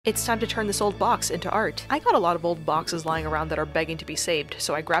It's time to turn this old box into art. I got a lot of old boxes lying around that are begging to be saved,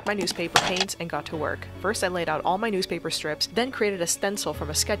 so I grabbed my newspaper paints and got to work. First I laid out all my newspaper strips, then created a stencil from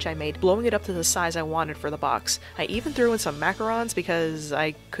a sketch I made, blowing it up to the size I wanted for the box. I even threw in some macarons because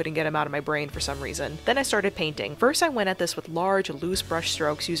I couldn't get them out of my brain for some reason. Then I started painting. First I went at this with large, loose brush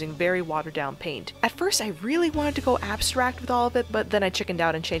strokes using very watered down paint. At first I really wanted to go abstract with all of it, but then I chickened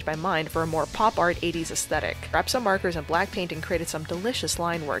out and changed my mind for a more pop art 80s aesthetic. Grabbed some markers and black paint and created some delicious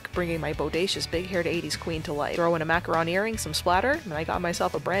line work, bringing my bodacious big-haired 80s queen to life. Throw in a macaron earring, some splatter, and I got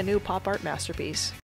myself a brand new pop art masterpiece.